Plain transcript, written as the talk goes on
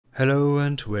Hello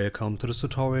and welcome to this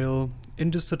tutorial. In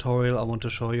this tutorial I want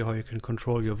to show you how you can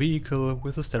control your vehicle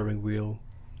with a steering wheel.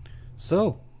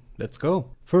 So, let's go.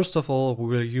 First of all, we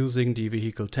will be using the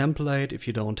vehicle template. If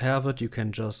you don't have it, you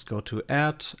can just go to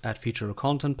Add Feature or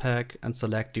Content Pack and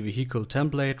select the vehicle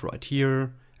template right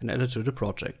here and add it to the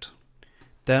project.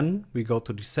 Then we go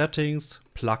to the settings,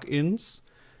 plugins,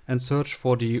 and search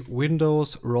for the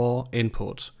Windows Raw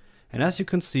input. And as you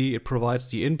can see, it provides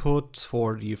the inputs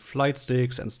for the flight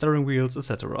sticks and steering wheels,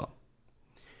 etc.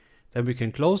 Then we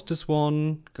can close this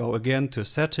one, go again to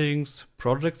Settings,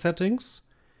 Project Settings,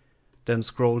 then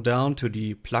scroll down to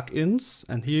the plugins,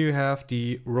 and here you have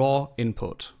the raw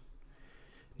input.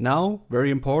 Now, very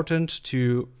important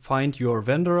to find your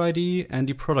vendor ID and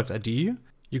the product ID.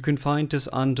 You can find this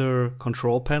under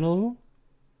Control Panel,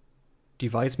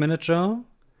 Device Manager,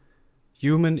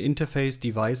 Human Interface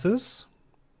Devices.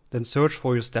 Then search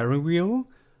for your steering wheel,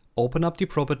 open up the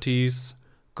properties,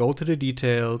 go to the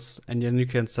details, and then you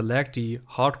can select the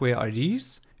hardware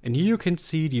IDs. And here you can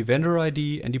see the vendor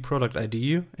ID and the product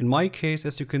ID. In my case,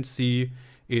 as you can see,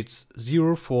 it's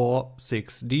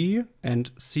 046D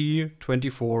and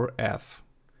C24F.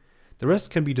 The rest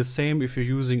can be the same if you're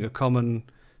using a common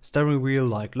steering wheel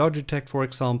like Logitech, for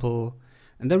example.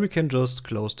 And then we can just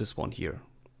close this one here.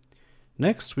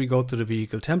 Next, we go to the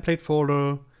vehicle template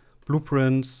folder,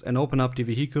 blueprints, and open up the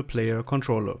vehicle player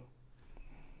controller.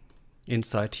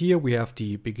 Inside here we have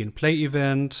the begin play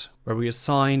event where we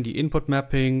assign the input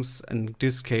mappings, in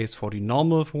this case for the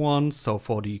normal ones, so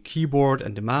for the keyboard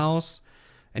and the mouse.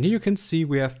 And here you can see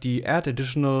we have the add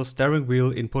additional steering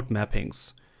wheel input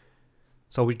mappings.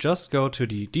 So we just go to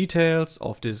the details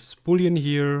of this boolean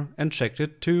here and check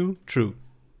it to true.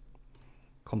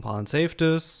 Compile and save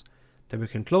this, then we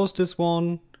can close this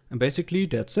one, and basically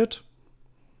that's it.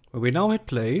 When we now hit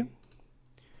play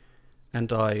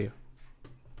and I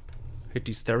hit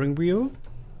the steering wheel,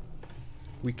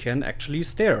 we can actually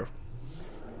steer.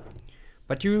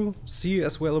 But you see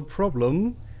as well a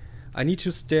problem. I need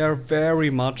to steer very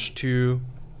much to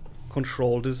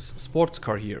control this sports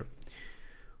car here.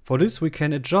 For this we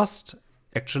can adjust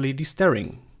actually the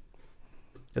steering.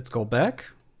 Let's go back,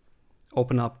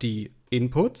 open up the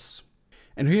inputs,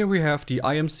 and here we have the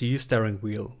IMC steering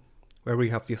wheel, where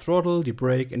we have the throttle, the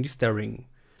brake, and the steering.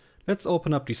 Let's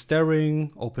open up the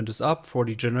steering, open this up for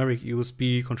the generic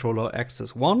USB controller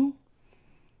access 1,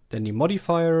 then the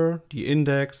modifier, the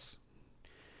index,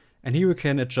 and here we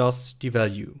can adjust the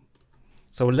value.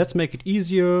 So let's make it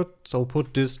easier, so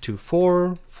put this to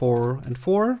 4, 4, and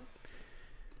 4.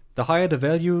 The higher the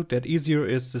value, that easier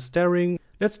is the steering.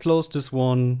 Let's close this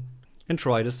one and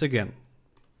try this again.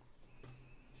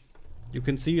 You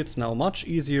can see it's now much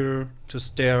easier to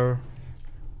steer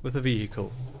with a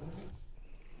vehicle.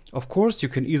 Of course, you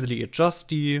can easily adjust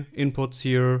the inputs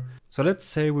here. So let's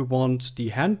say we want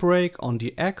the handbrake on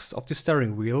the X of the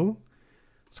steering wheel.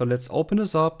 So let's open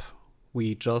this up.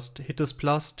 We just hit this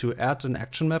plus to add an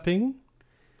action mapping.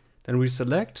 Then we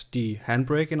select the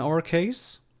handbrake in our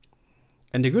case.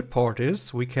 And the good part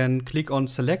is we can click on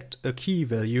select a key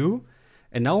value.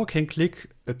 And now I can click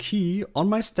a key on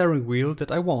my steering wheel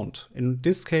that I want. In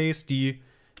this case, the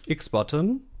X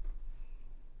button.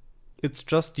 It's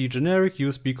just the generic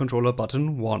USB controller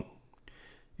button 1.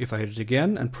 If I hit it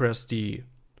again and press the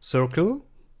circle,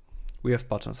 we have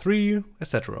button 3,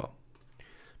 etc.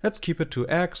 Let's keep it to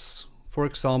X, for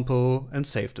example, and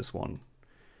save this one.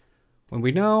 When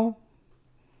we now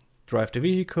drive the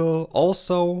vehicle,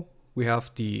 also we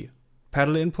have the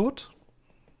pedal input.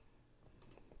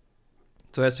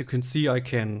 So as you can see, I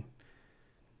can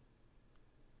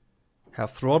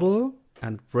have throttle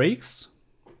and brakes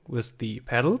with the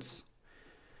pedals.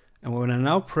 And when I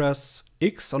now press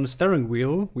X on the steering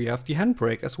wheel, we have the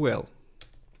handbrake as well.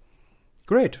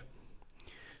 Great.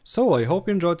 So I hope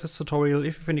you enjoyed this tutorial.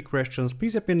 If you have any questions,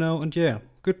 please let me know, and yeah,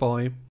 goodbye.